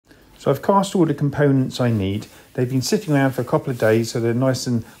So I've cast all the components I need. They've been sitting around for a couple of days, so they're nice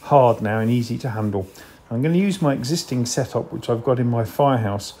and hard now and easy to handle. I'm going to use my existing setup, which I've got in my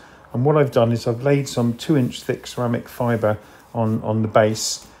firehouse. And what I've done is I've laid some 2-inch thick ceramic fibre on the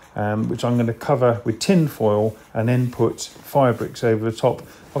base, which I'm going to cover with tin foil and then put fire bricks over the top.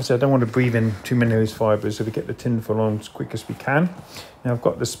 Obviously, I don't want to breathe in too many of those fibres, so we get the tin foil on as quick as we can. Now I've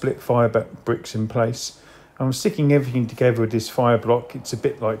got the split fire bricks in place. I'm sticking everything together with this fire block. It's a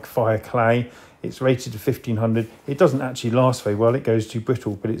bit like fire clay. It's rated to 1500. It doesn't actually last very well. It goes too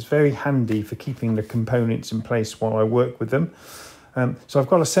brittle, but it's very handy for keeping the components in place while I work with them. So I've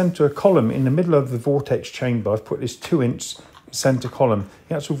got a centre column in the middle of the vortex chamber. I've put this 2-inch centre column.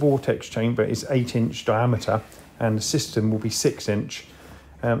 The actual vortex chamber is 8-inch diameter and the system will be 6-inch.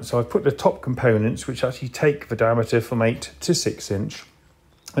 So I've put the top components, which actually take the diameter from 8 to 6-inch.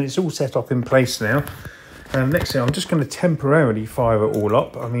 And it's all set up in place now. Next thing, I'm just going to temporarily fire it all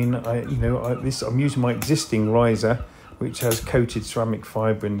up. I mean, I'm using my existing riser, which has coated ceramic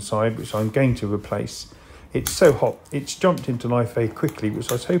fibre inside, which I'm going to replace. It's so hot, it's jumped into life very quickly, which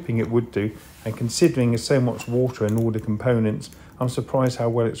I was hoping it would do. And considering there's so much water in all the components, I'm surprised how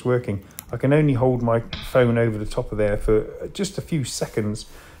well it's working. I can only hold my phone over the top of there for just a few seconds,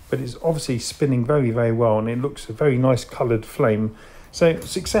 but it's obviously spinning very, very well, and it looks a very nice coloured flame. So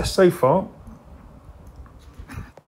success so far.